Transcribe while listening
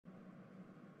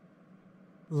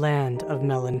Land of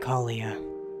melancholia.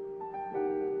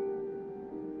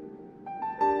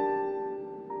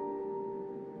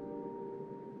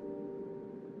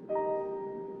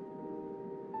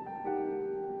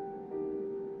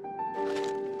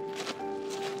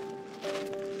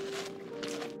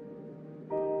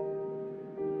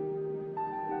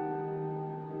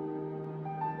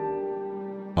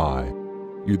 Hi,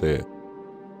 you there?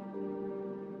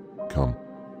 Come,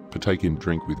 partake in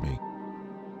drink with me.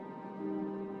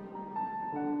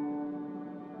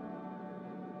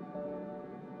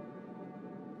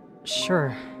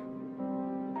 Sure.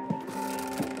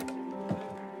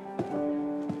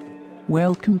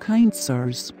 Welcome, kind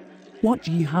sirs. What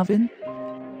do you have in?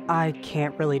 I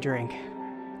can't really drink.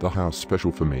 The house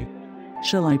special for me.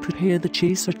 Shall I prepare the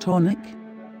chaser tonic?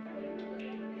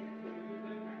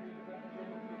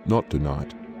 Not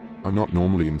tonight. I'm not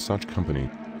normally in such company.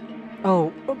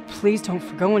 Oh, please don't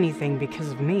forgo anything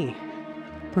because of me.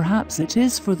 Perhaps it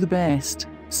is for the best,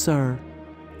 sir.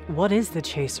 What is the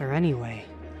chaser anyway?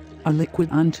 A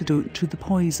liquid antidote to the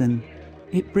poison.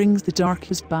 It brings the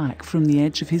darkest back from the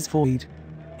edge of his void.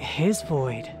 His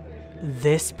void?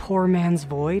 This poor man's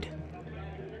void?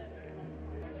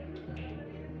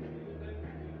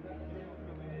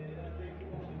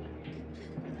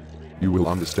 You will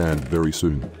understand very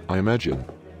soon, I imagine.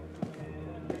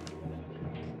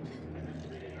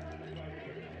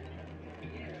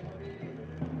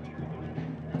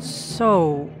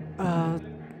 So,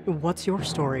 what's your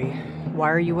story? Why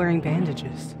are you wearing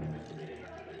bandages?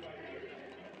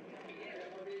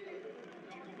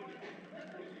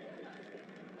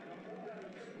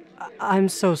 I'm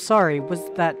so sorry, was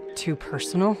that too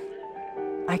personal?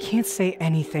 I can't say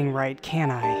anything right, can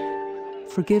I?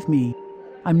 Forgive me.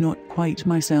 I'm not quite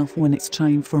myself when it's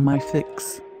time for my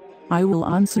fix. I will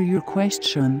answer your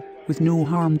question, with no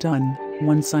harm done,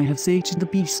 once I have sated the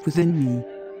beast within me.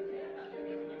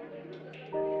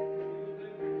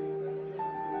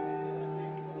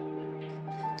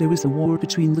 There was a war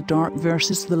between the dark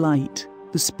versus the light,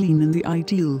 the spleen and the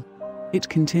ideal. It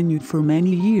continued for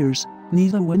many years,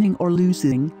 neither winning or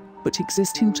losing, but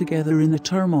existing together in a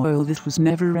turmoil that was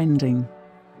never ending.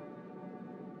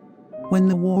 When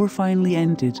the war finally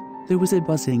ended, there was a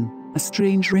buzzing, a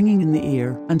strange ringing in the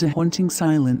air, and a haunting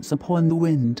silence upon the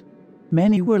wind.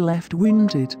 Many were left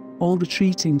wounded, all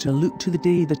retreating to look to the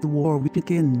day that the war would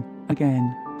begin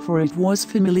again, for it was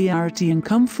familiarity and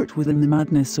comfort within the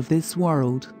madness of this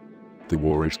world. The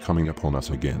war is coming upon us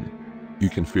again. You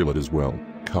can feel it as well,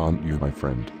 can't you, my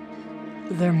friend?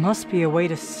 There must be a way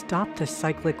to stop this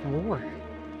cyclic war.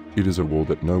 It is a war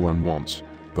that no one wants,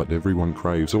 but everyone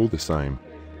craves all the same.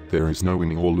 There is no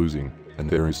winning or losing, and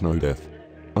there is no death.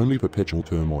 Only perpetual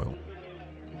turmoil.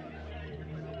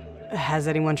 Has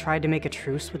anyone tried to make a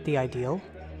truce with the ideal?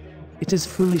 It is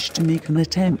foolish to make an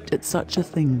attempt at such a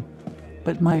thing.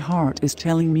 But my heart is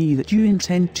telling me that you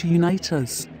intend to unite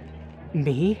us.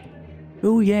 Me?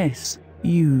 Oh yes,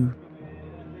 you.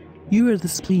 You are the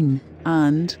spleen,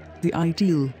 and the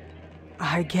ideal.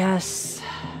 I guess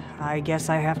I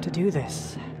have to do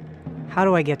this. How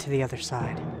do I get to the other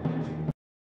side?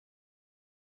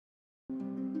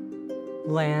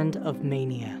 Land of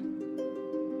mania.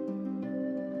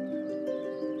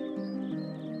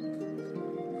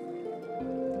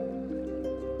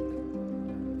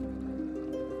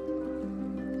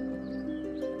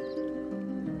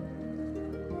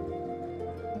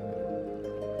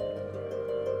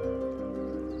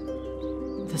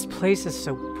 This place is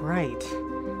so bright,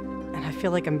 and I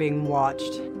feel like I'm being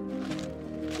watched.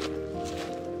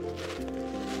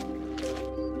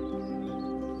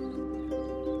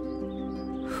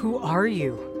 Who are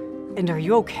you? And are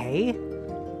you okay?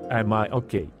 Am I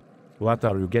okay? What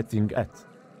are you getting at?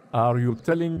 Are you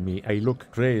telling me I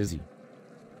look crazy?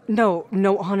 No,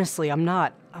 honestly, I'm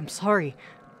not. I'm sorry.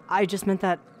 I just meant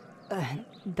that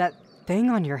thing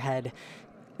on your head.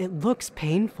 It looks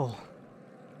painful.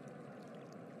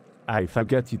 I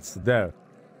forget it's there.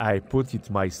 I put it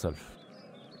myself.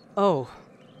 Oh.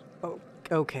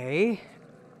 Okay.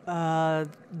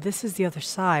 This is the other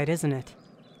side, isn't it?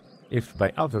 If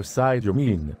by other side you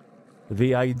mean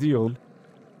the ideal,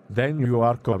 then you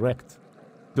are correct.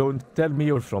 Don't tell me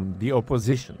you're from the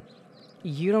opposition.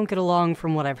 You don't get along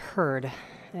from what I've heard.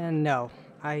 And no,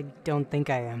 I don't think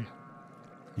I am.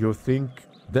 You think,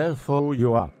 therefore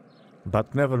you are.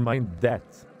 But never mind that.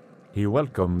 He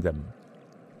welcomed them.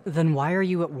 Then why are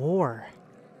you at war?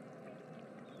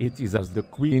 It is as the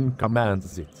Queen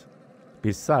commands it.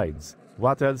 Besides,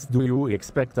 what else do you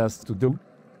expect us to do?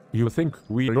 You think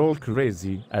we're all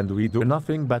crazy and we do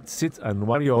nothing but sit and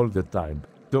worry all the time,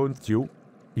 don't you?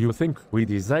 You think we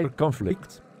desire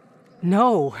conflict?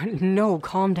 No, no,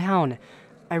 calm down.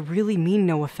 I really mean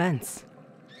no offense.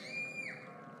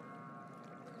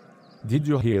 Did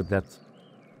you hear that?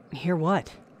 Hear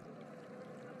what?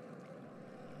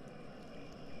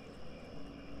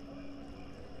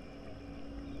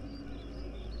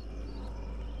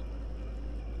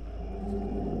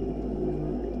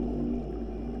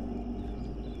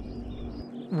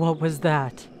 What was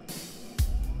that?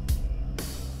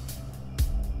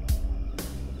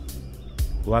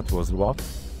 What was what?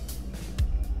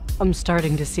 I'm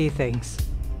starting to see things.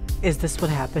 Is this what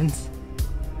happens?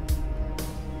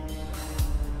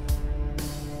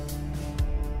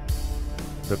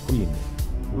 The Queen.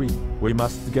 We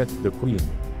must get the Queen.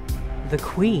 The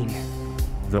Queen?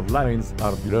 The lines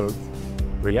are blurred.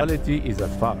 Reality is a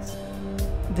farce.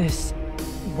 This...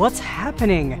 What's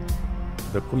happening?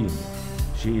 The Queen.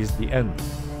 She is the end.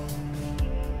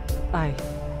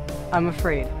 I'm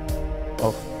afraid.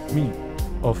 Of me.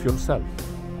 Of yourself.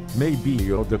 Maybe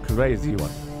you're the crazy one.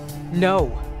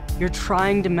 No! You're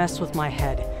trying to mess with my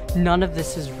head. None of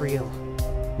this is real.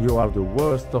 You are the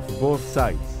worst of both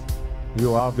sides.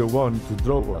 You are the one to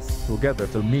draw us together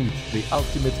to meet the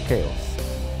ultimate chaos.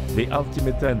 The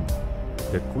ultimate end.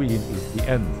 The Queen is the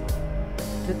end.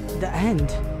 The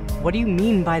end? What do you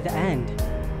mean by the end?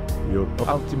 Your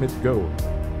ultimate goal.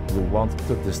 You want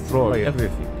to destroy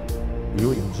everything.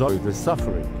 You enjoy the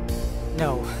suffering.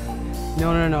 No.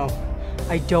 No.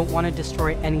 I don't want to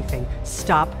destroy anything.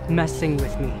 Stop messing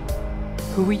with me.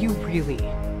 Who are you really?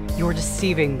 You're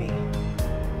deceiving me.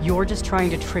 You're just trying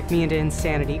to trick me into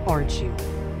insanity, aren't you?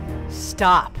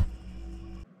 Stop!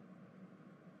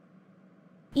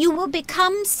 You will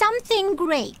become something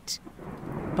great.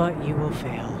 But you will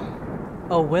fail.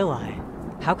 Oh, will I?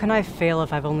 How can I fail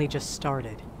if I've only just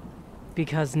started?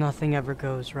 Because nothing ever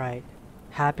goes right.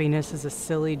 Happiness is a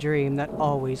silly dream that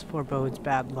always forebodes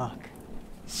bad luck.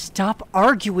 Stop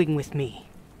arguing with me!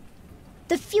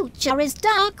 The future is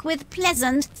dark with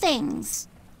pleasant things.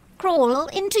 Crawl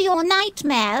into your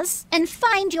nightmares and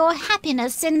find your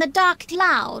happiness in the dark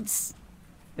clouds.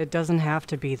 It doesn't have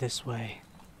to be this way.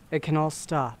 It can all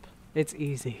stop. It's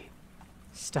easy.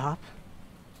 Stop?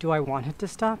 Do I want it to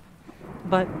stop?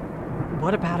 But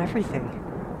what about everything?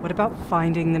 What about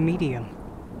finding the medium?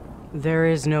 There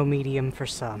is no medium for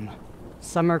some.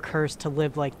 Some are cursed to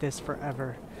live like this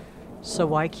forever. So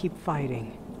why keep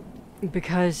fighting?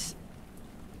 Because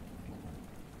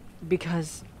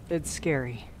it's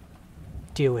scary.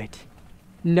 Do it.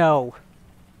 No.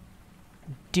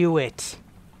 Do it.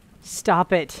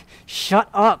 Stop it. Shut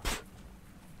up.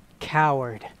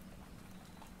 Coward.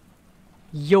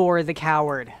 You're the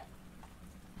coward.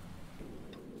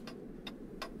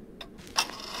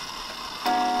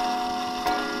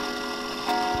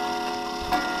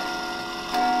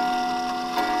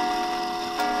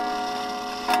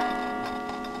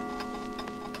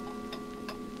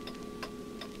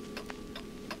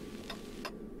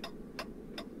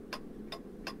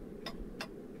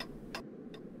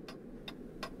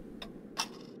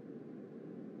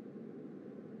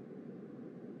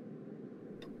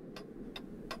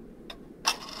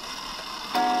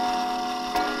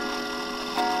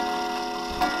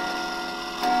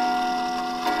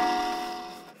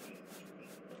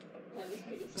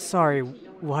 Sorry,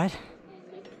 what?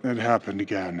 It happened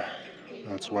again.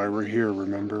 That's why we're here,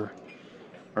 remember?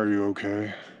 Are you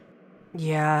okay?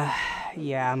 Yeah,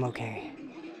 I'm okay.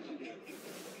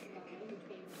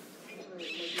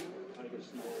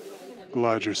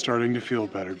 Glad you're starting to feel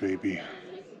better, baby.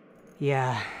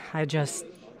 Yeah, I just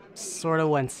sort of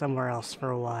went somewhere else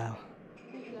for a while.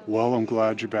 Well, I'm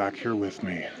glad you're back here with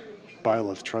me.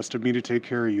 Byleth trusted me to take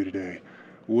care of you today,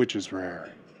 which is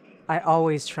rare. I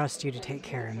always trust you to take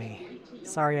care of me.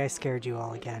 Sorry I scared you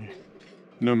all again.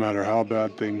 No matter how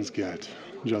bad things get,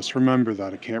 just remember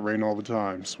that it can't rain all the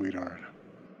time, sweetheart.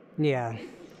 Yeah,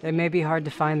 it may be hard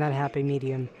to find that happy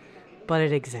medium, but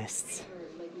it exists.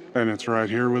 And it's right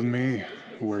here with me,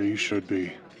 where you should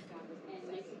be.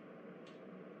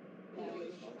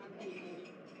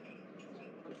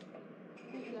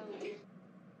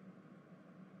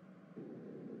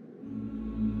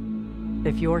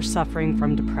 If you're suffering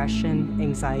from depression,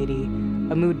 anxiety,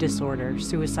 a mood disorder,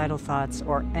 suicidal thoughts,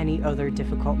 or any other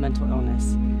difficult mental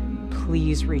illness,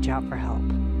 please reach out for help.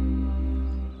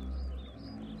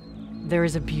 There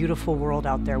is a beautiful world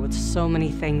out there with so many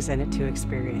things in it to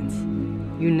experience.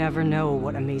 You never know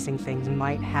what amazing things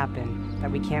might happen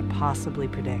that we can't possibly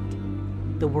predict.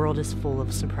 The world is full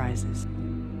of surprises.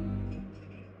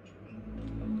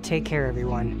 Take care,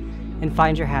 everyone, and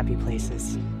find your happy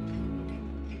places.